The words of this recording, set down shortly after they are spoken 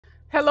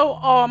Hello,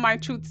 all my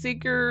truth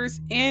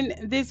seekers. In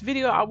this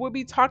video, I will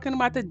be talking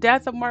about the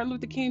death of Martin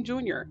Luther King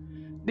Jr.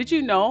 Did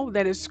you know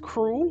that his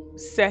crew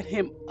set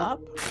him up?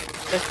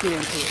 Let's get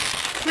into it.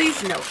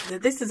 Please note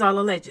that this is all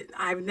alleged.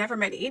 I've never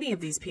met any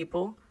of these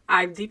people.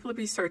 I've deeply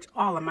researched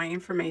all of my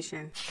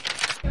information.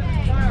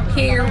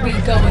 Here we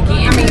go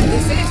again. I mean,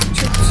 this is the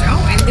truth show,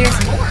 and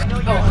there's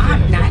more. Oh,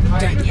 I'm not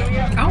done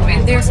yet. Oh,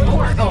 and there's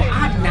more. Oh,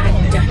 I'm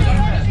not done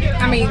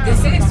yet. I mean, this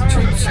is the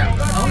truth show.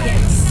 Oh,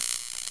 yes.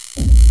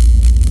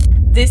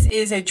 This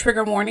is a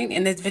trigger warning.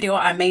 In this video,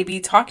 I may be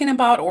talking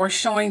about or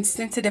showing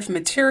sensitive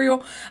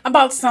material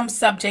about some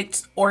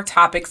subjects or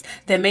topics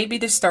that may be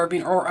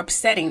disturbing or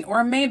upsetting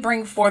or may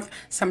bring forth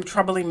some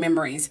troubling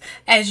memories,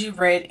 as you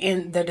read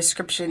in the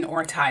description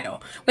or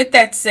title. With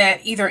that said,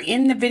 either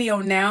end the video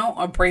now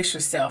or brace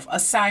yourself.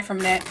 Aside from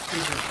that,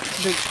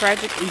 enjoy. The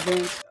tragic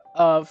events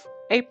of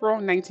April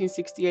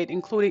 1968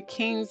 included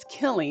King's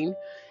killing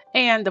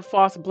and the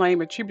false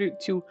blame attributed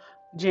to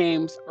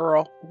James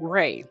Earl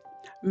Ray.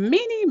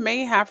 Many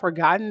may have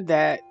forgotten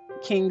that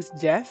King's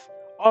death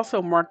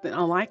also marked the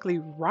unlikely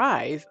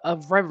rise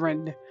of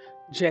Reverend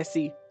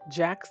Jesse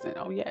Jackson.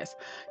 Oh, yes.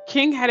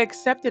 King had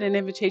accepted an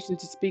invitation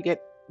to speak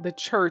at the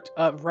church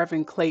of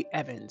Reverend Clay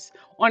Evans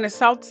on the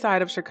south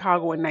side of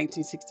Chicago in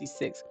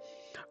 1966,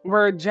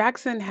 where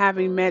Jackson,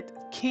 having met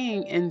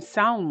King in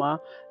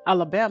Selma,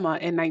 Alabama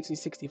in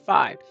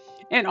 1965,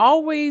 and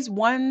always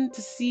wanted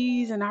to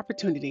seize an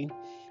opportunity,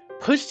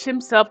 pushed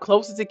himself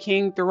closer to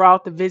King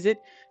throughout the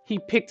visit. He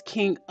picked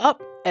King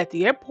up at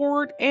the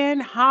airport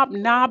and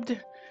hobnobbed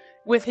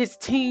with his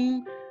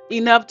team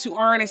enough to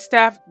earn a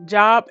staff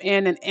job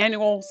and an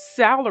annual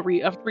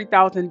salary of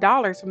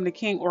 $3,000 from the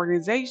King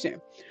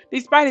organization.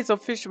 Despite his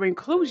official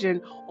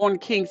inclusion on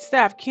King's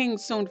staff, King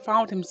soon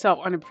found himself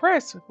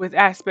unimpressed with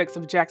aspects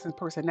of Jackson's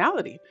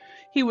personality.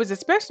 He was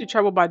especially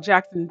troubled by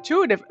Jackson's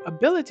intuitive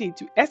ability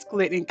to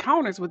escalate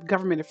encounters with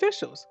government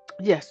officials.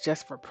 Yes,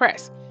 just for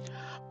press.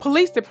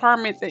 Police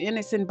departments and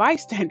innocent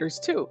bystanders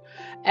too.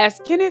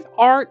 As Kenneth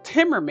R.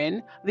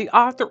 Timmerman, the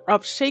author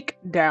of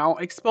Shakedown,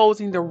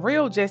 Exposing the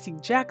Real Jesse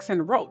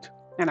Jackson, wrote,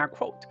 and I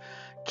quote,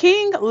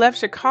 King left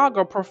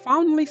Chicago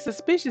profoundly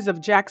suspicious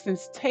of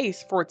Jackson's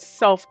taste for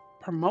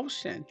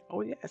self-promotion.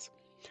 Oh yes.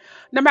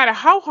 No matter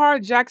how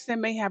hard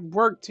Jackson may have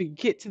worked to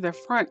get to the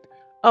front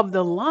of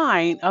the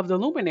line of the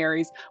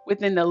luminaries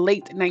within the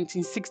late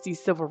 1960s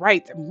civil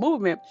rights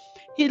movement,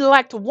 he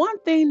lacked one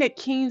thing that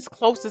King's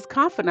closest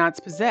confidants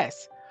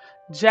possessed.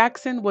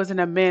 Jackson wasn't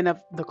a man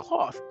of the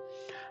cloth.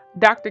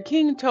 Dr.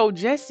 King told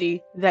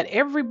Jesse that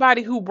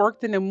everybody who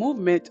worked in the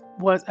movement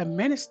was a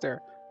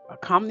minister, a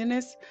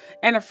communist,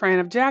 and a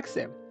friend of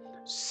Jackson.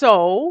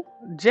 So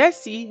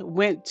Jesse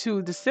went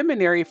to the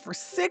seminary for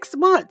 6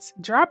 months,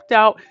 dropped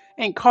out,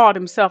 and called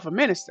himself a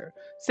minister,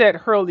 said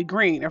Hurley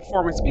Green, a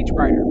former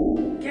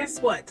speechwriter.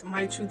 Guess what,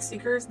 my truth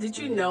seekers? Did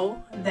you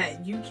know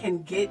that you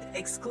can get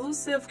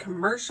exclusive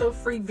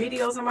commercial-free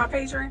videos on my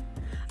Patreon?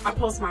 I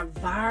post my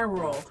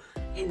viral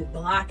and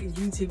block and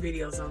YouTube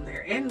videos on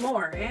there and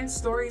more, and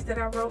stories that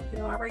I wrote. You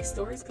know, I write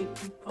stories, people.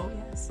 Oh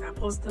yes, I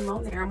post them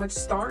on there. I'm gonna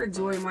start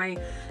doing my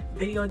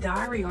video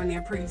diary on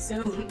there pretty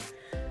soon.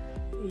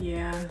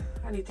 Yeah,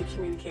 I need to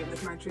communicate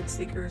with my truth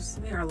seekers.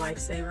 They are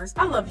lifesavers.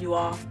 I love you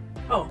all.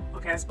 Oh,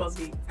 okay, I'm supposed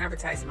to be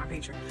advertising my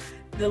Patreon.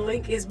 The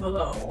link is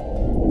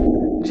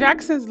below.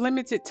 Jackson's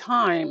limited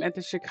time at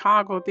the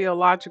Chicago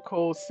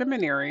Theological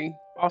Seminary,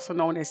 also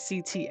known as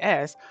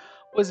CTS,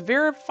 was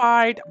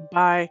verified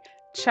by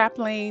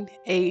Chaplain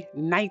A.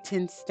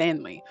 Knighton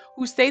Stanley,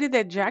 who stated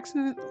that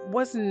Jackson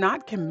was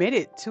not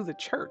committed to the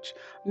church,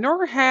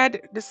 nor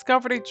had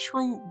discovered a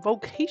true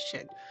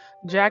vocation.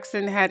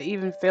 Jackson had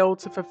even failed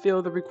to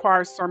fulfill the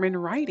required sermon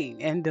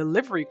writing and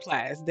delivery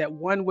class that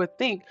one would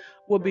think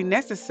would be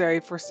necessary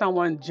for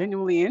someone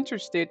genuinely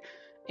interested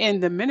in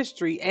the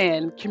ministry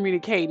and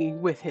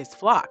communicating with his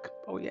flock.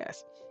 Oh,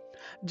 yes.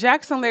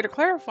 Jackson later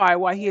clarified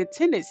why he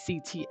attended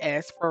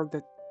CTS for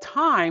the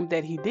time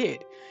that he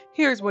did.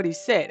 Here's what he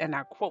said, and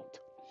I quote,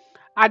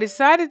 I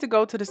decided to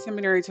go to the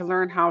seminary to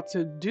learn how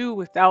to do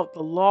without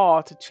the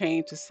law to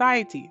change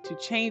society, to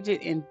change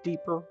it in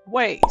deeper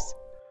ways.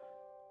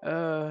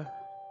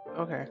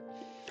 Okay.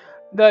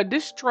 The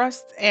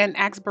distrust and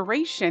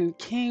exasperation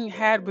King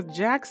had with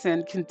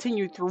Jackson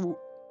continued through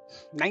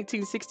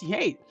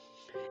 1968.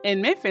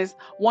 In Memphis,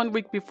 1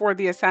 week before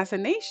the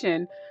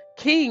assassination,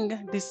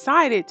 King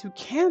decided to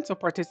cancel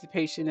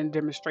participation in a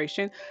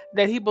demonstration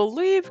that he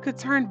believed could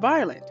turn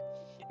violent.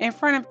 In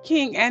front of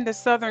King and the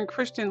Southern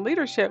Christian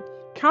Leadership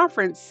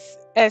Conference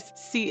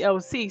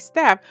SCLC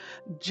staff,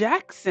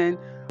 Jackson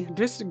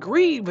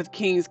disagreed with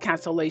King's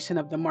cancellation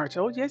of the march.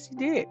 Oh, yes, he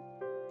did.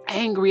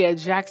 Angry at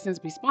Jackson's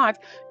response,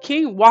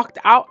 King walked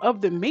out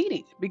of the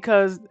meeting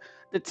because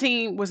the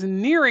team was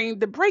nearing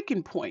the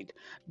breaking point.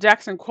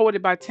 Jackson,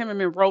 quoted by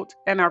Timmerman, wrote,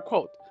 and I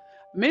quote,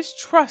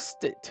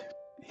 mistrusted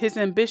his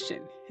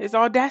ambition, his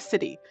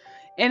audacity,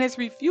 and his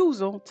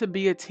refusal to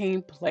be a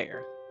team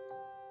player.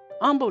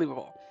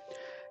 Unbelievable.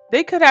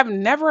 They could have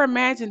never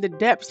imagined the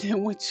depths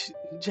in which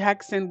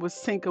Jackson would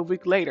sink a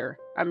week later.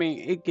 I mean,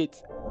 it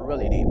gets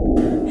really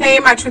deep. Hey,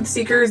 my truth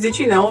seekers, did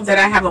you know that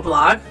I have a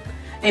blog?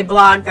 A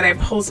blog that I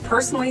post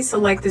personally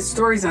selected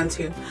stories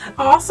onto.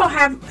 I also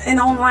have an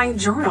online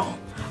journal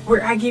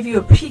where I give you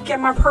a peek at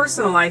my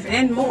personal life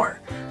and more.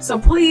 So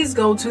please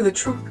go to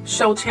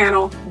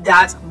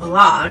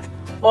thetruthshowchat.blog.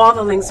 All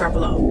the links are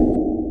below.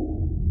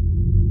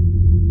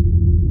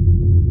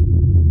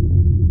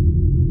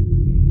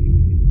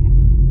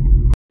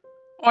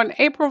 On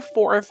April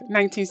 4th,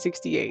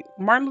 1968,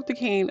 Martin Luther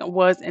King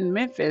was in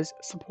Memphis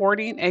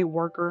supporting a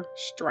worker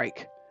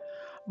strike.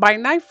 By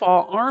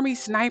nightfall, Army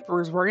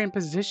snipers were in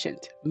position.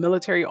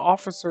 Military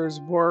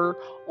officers were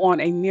on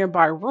a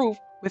nearby roof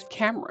with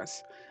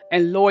cameras,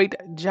 and Lloyd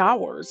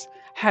Jowers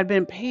had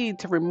been paid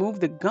to remove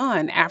the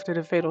gun after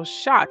the fatal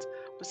shot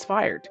was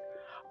fired.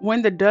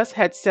 When the dust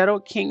had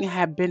settled, King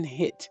had been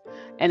hit,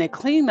 and a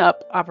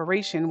cleanup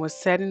operation was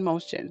set in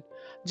motion.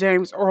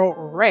 James Earl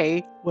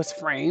Ray was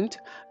framed,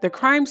 the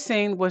crime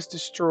scene was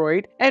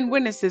destroyed, and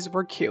witnesses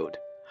were killed.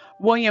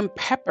 William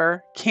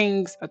Pepper,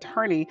 King's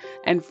attorney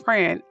and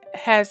friend,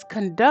 has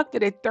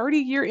conducted a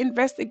 30-year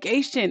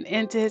investigation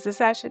into his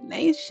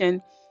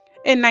assassination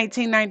in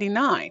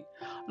 1999.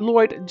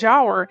 Lloyd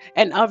Jower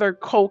and other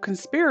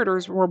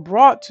co-conspirators were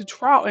brought to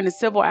trial in a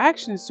civil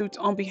action suit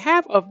on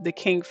behalf of the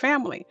King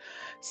family.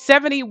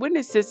 70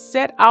 witnesses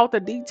set out the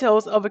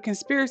details of a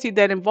conspiracy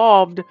that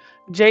involved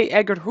J.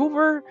 Edgar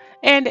Hoover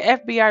and the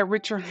FBI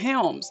Richard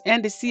Helms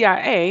and the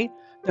CIA,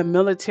 the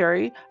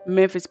military,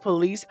 Memphis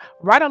police,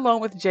 right along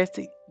with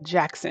Jesse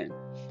Jackson,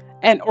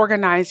 and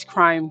organized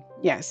crime,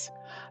 yes.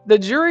 The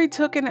jury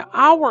took an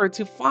hour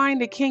to find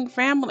the King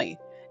family.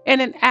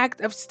 In an act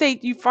of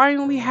state, you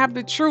finally have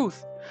the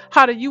truth.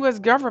 How the U.S.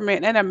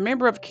 government and a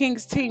member of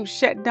King's team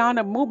shut down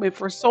a movement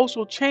for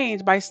social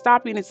change by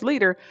stopping its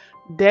leader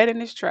dead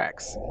in his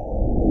tracks.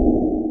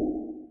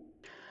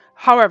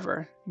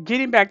 However,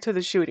 getting back to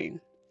the shooting.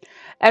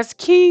 As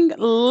King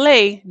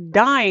lay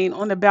dying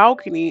on the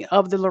balcony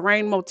of the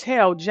Lorraine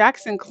Motel,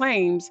 Jackson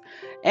claims,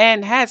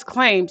 and has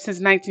claimed since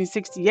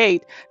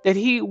 1968, that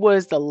he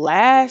was the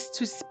last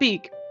to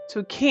speak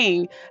to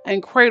King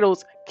and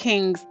cradles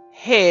King's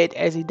head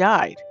as he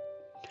died.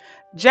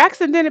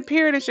 Jackson then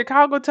appeared in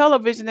Chicago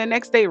television the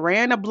next day,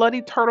 ran a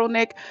bloody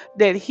turtleneck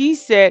that he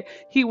said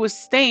he was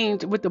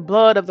stained with the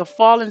blood of the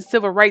fallen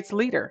civil rights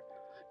leader.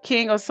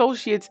 King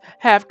associates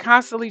have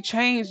constantly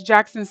changed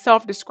Jackson's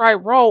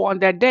self-described role on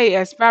that day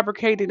as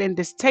fabricated and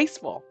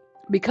distasteful,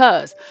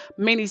 because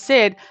many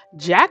said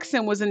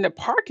Jackson was in the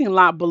parking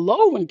lot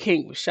below when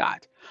King was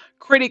shot.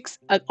 Critics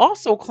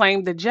also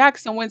claimed that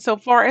Jackson went so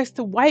far as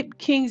to wipe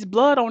King's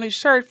blood on his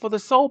shirt for the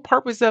sole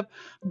purpose of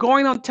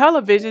going on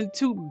television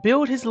to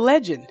build his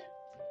legend.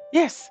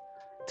 Yes,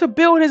 to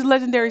build his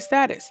legendary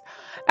status.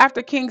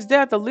 After King's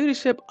death, the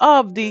leadership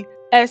of the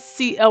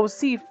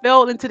SCLC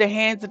fell into the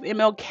hands of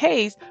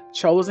MLK's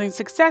chosen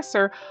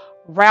successor,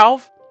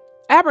 Ralph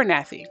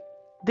Abernathy.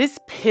 This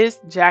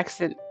pissed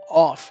Jackson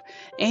off,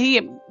 and he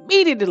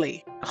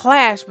immediately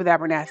clashed with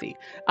Abernathy,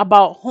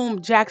 about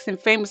whom Jackson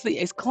famously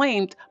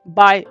exclaimed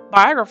by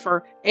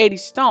biographer Eddie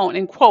Stone,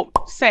 in quote,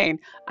 saying,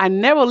 "I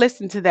never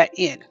listened to that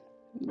end."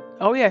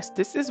 Oh yes,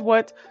 this is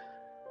what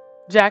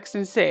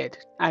Jackson said.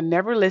 "I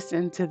never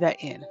listened to that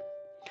end."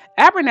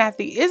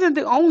 Abernathy isn't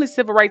the only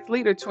civil rights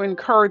leader to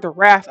incur the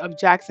wrath of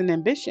Jackson's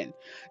ambition.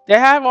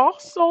 There have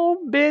also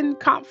been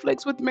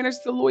conflicts with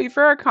Minister Louis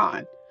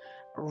Farrakhan,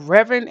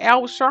 Reverend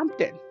Al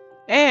Sharpton,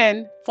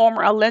 and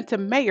former Atlanta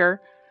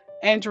Mayor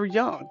Andrew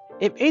Young.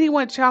 If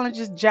anyone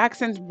challenges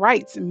Jackson's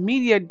rights,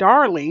 media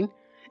darling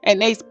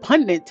and ace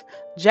pundit,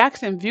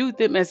 Jackson viewed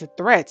them as a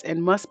threat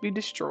and must be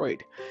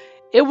destroyed.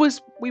 It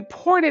was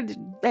reported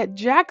that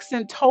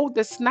Jackson told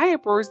the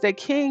snipers that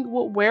King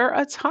would wear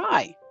a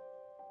tie.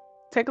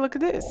 Take a look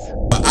at this.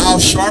 Al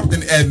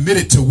Sharpton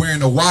admitted to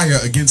wearing a wire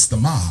against the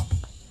mob.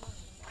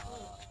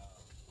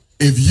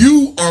 If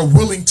you are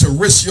willing to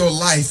risk your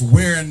life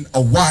wearing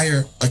a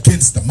wire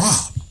against the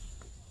mob,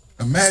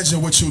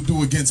 imagine what you'll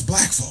do against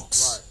black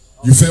folks.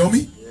 You feel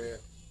me?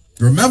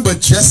 Remember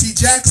Jesse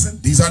Jackson.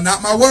 These are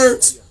not my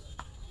words.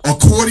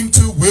 According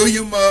to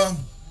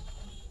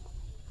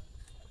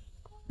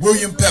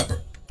William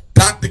Pepper,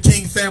 Dr.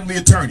 King family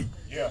attorney.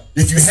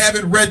 If you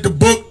haven't read the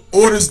book,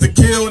 Orders to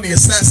Kill and the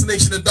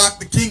Assassination of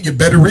Dr. King, you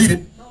better read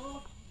it.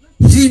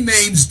 He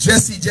names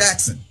Jesse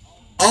Jackson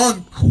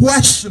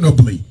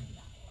unquestionably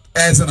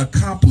as an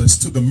accomplice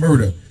to the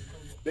murder.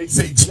 They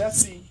say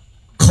Jesse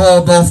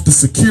called off the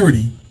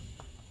security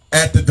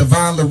at the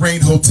Divine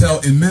Lorraine Hotel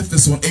in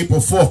Memphis on April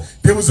 4th.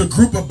 There was a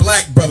group of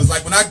black brothers.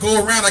 Like when I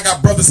go around, I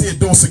got brothers here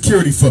doing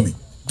security for me.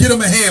 Give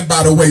them a hand,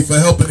 by the way, for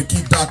helping to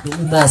keep Dr.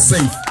 Umar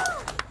safe.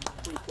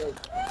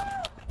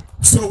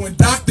 So when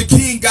Dr.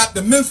 King got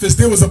to Memphis,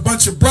 there was a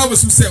bunch of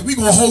brothers who said, "We're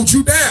going to hold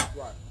you down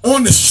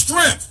on the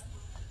strength."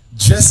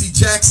 Jesse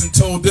Jackson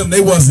told them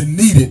they wasn't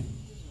needed.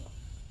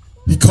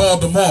 He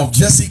called them off.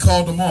 Jesse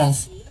called them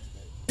off.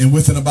 And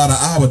within about an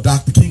hour,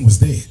 Dr. King was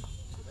dead.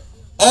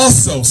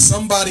 Also,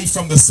 somebody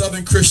from the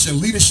Southern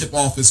Christian Leadership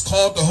Office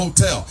called the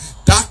hotel.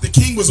 Dr.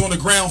 King was on the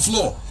ground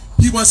floor.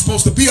 He wasn't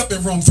supposed to be up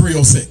in room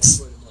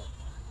 306.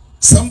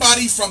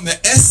 Somebody from the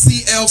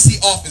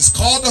SCLC office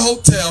called the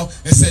hotel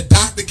and said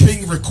Dr.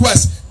 King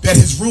requests that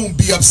his room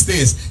be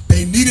upstairs.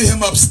 They needed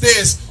him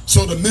upstairs,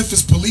 so the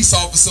Memphis police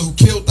officer who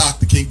killed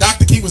Dr.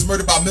 King was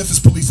murdered by a Memphis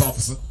police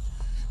officer.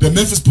 The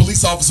Memphis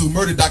police officer who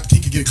murdered Dr.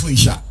 King could get a clean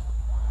shot.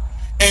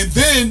 And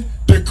then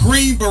the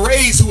Green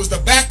Berets, who was the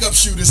backup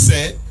shooter,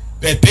 said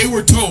that they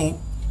were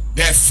told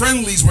that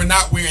friendlies were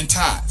not wearing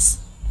ties.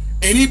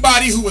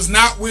 Anybody who was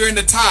not wearing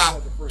a tie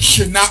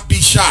should not be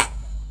shot.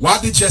 Why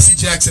did Jesse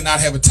Jackson not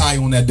have a tie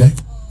on that day?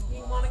 He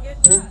didn't want to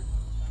get shot.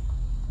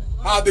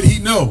 How did he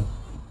know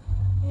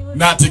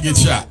not to get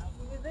shot?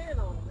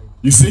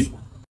 You see?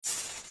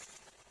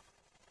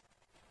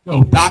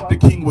 No, Dr.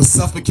 King was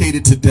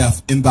suffocated to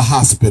death in the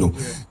hospital.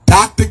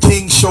 Dr.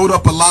 King showed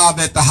up alive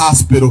at the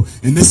hospital,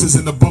 and this is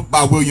in the book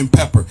by William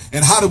Pepper.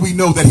 And how do we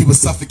know that he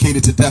was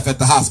suffocated to death at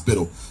the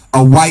hospital?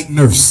 A white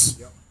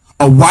nurse.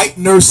 A white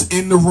nurse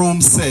in the room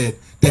said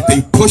that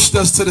they pushed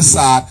us to the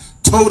side,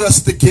 told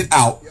us to get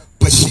out,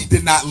 but she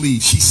did not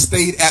leave. She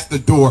stayed at the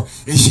door,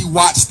 and she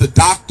watched the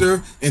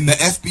doctor and the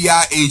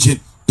FBI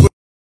agent put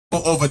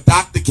over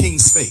Dr.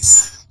 King's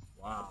face.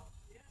 Wow.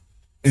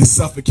 And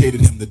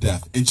suffocated him to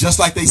death. And just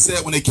like they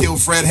said when they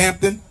killed Fred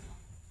Hampton,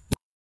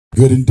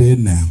 good and dead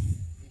now.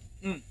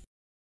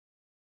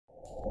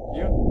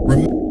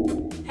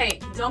 Hey,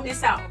 don't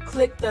miss out.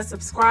 Click the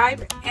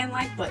subscribe and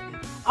like button.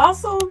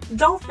 Also,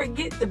 don't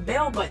forget the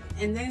bell button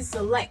and then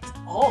select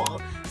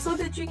all so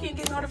that you can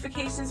get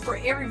notifications for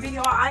every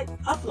video I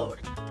upload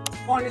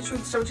on the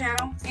Truth Show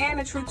channel and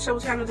the Truth Show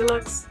channel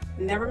Deluxe.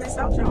 Never miss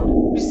out,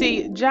 y'all. You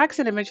see,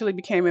 Jackson eventually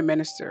became a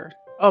minister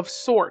of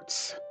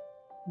sorts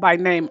by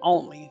name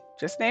only,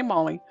 just name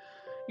only.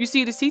 You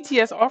see, the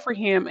CTS offered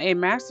him a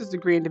master's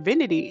degree in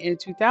divinity in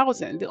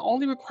 2000. The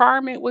only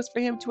requirement was for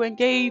him to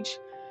engage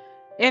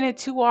in a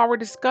 2-hour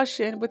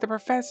discussion with a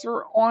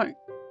professor on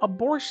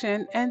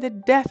abortion and the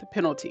death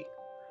penalty.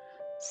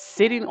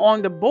 Sitting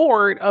on the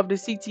board of the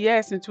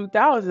CTS in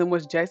 2000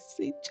 was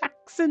Jesse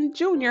Jackson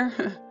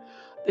Jr.,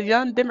 the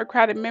young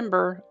Democratic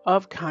member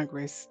of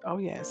Congress. Oh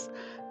yes,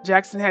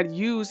 Jackson had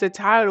used the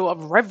title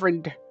of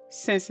Reverend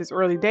since his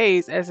early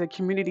days as a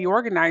community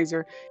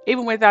organizer,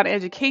 even without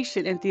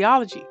education in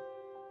theology.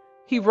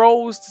 He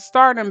rose to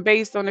stardom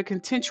based on a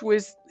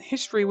contentious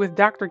history with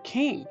Dr.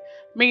 King,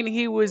 meaning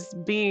he was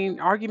being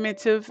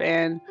argumentative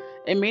and,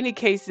 in many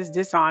cases,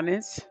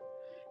 dishonest.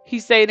 He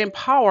stayed in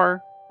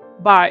power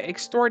by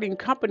extorting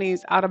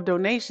companies out of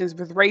donations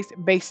with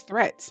race-based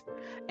threats.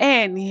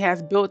 And he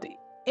has built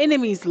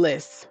enemies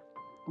lists,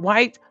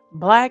 white,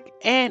 black,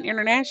 and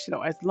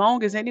international. As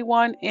long as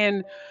anyone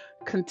in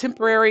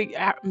contemporary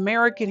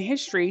American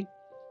history,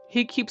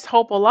 he keeps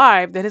hope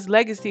alive that his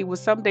legacy will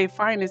someday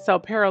find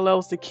itself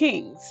parallels to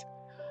King's.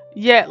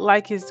 Yet,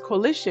 like his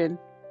coalition,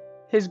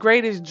 his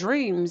greatest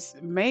dreams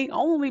may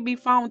only be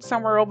found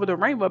somewhere over the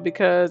rainbow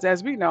because,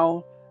 as we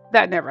know,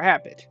 that never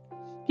happened.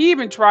 He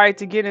even tried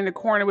to get in the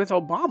corner with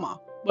Obama,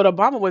 but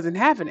Obama wasn't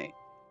having it.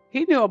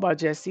 He knew about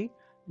Jesse.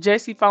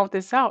 Jesse found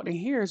this out, and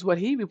here's what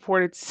he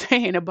reported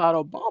saying about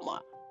Obama.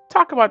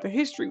 Talk about the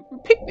history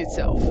repeating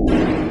itself.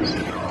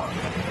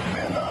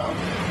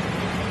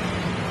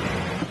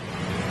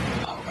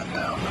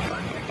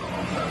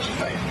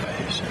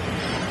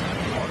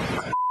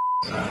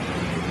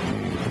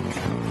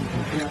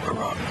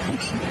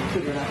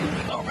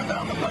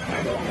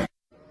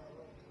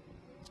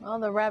 Well,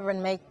 the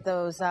Reverend made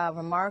those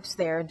remarks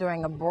there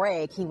during a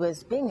break. He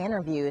was being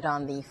interviewed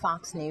on the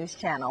Fox News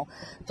channel.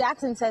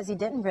 Jackson says he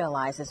didn't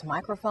realize his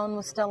microphone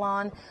was still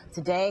on.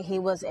 Today, he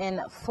was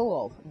in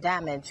full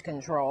damage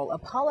control,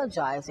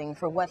 apologizing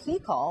for what he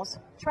calls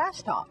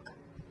trash talk.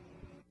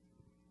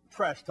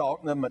 Trash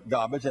talk, nothing but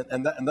garbage,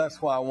 and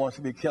that's why I want you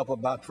to be careful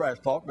about trash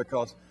talk,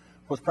 because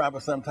what's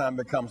private sometimes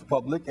becomes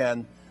public,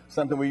 and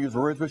something we use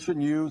words we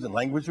shouldn't use and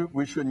language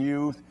we shouldn't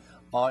use.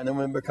 And then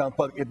when it becomes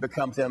public, it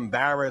becomes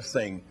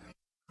embarrassing.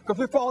 Because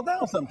we fall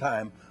down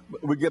sometime.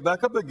 We get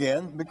back up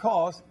again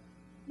because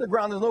the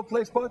ground is no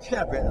place for a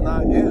champion. And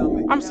I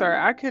am. I'm sorry,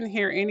 I couldn't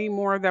hear any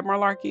more of that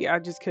malarkey. I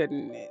just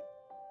couldn't.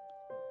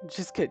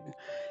 Just couldn't.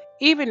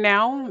 Even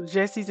now,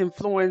 Jesse's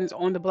influence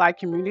on the black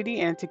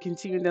community and to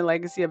continue the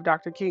legacy of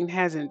Dr. King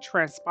hasn't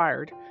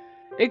transpired.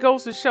 It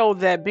goes to show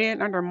that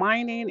being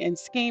undermining and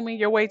scheming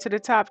your way to the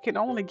top can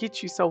only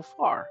get you so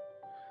far.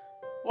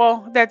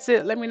 Well, that's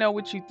it. Let me know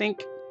what you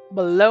think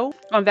below.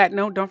 On that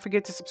note, don't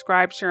forget to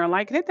subscribe, share, and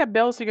like, and hit that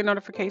bell so you get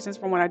notifications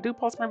from when I do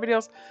post my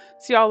videos.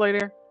 See y'all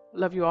later.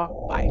 Love you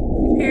all. Bye.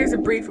 Here's a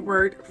brief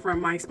word from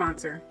my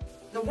sponsor.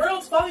 The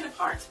world's falling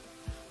apart.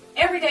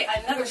 Every day,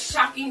 another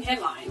shocking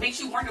headline makes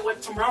you wonder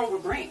what tomorrow will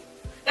bring.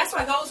 That's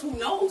why those who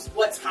knows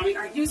what's coming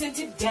are using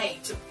today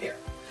to prepare.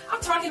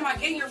 I'm talking about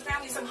getting your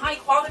family some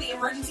high-quality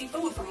emergency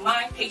food from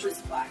My Patriot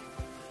Supply.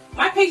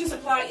 My Patriot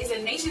Supply is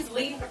a nation's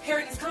leading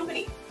preparedness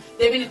company.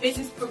 They've been in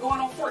business for going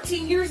on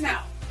 14 years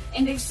now,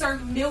 and they've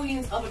served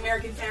millions of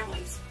American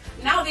families.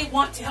 Now they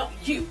want to help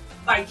you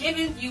by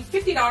giving you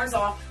 $50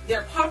 off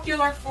their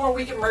popular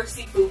 4-week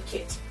emergency food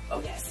kit.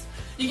 Oh yes,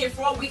 you get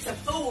 4 weeks of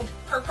food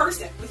per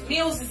person with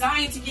meals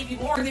designed to give you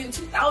more than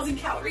 2,000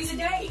 calories a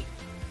day.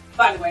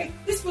 By the way,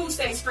 this food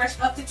stays fresh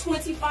up to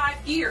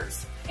 25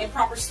 years in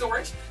proper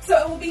storage, so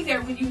it will be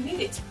there when you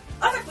need it.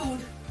 Other food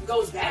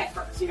goes bad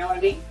first, you know what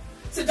I mean?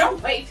 So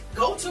don't wait.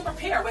 Go to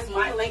Prepare with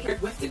my link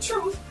with the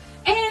truth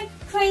and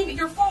claim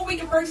your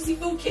 4-week emergency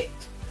food kit.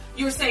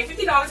 You will save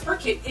 $50 per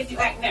kit if you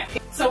act now.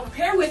 So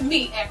prepare with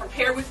me at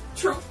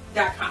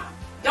preparewithtruth.com.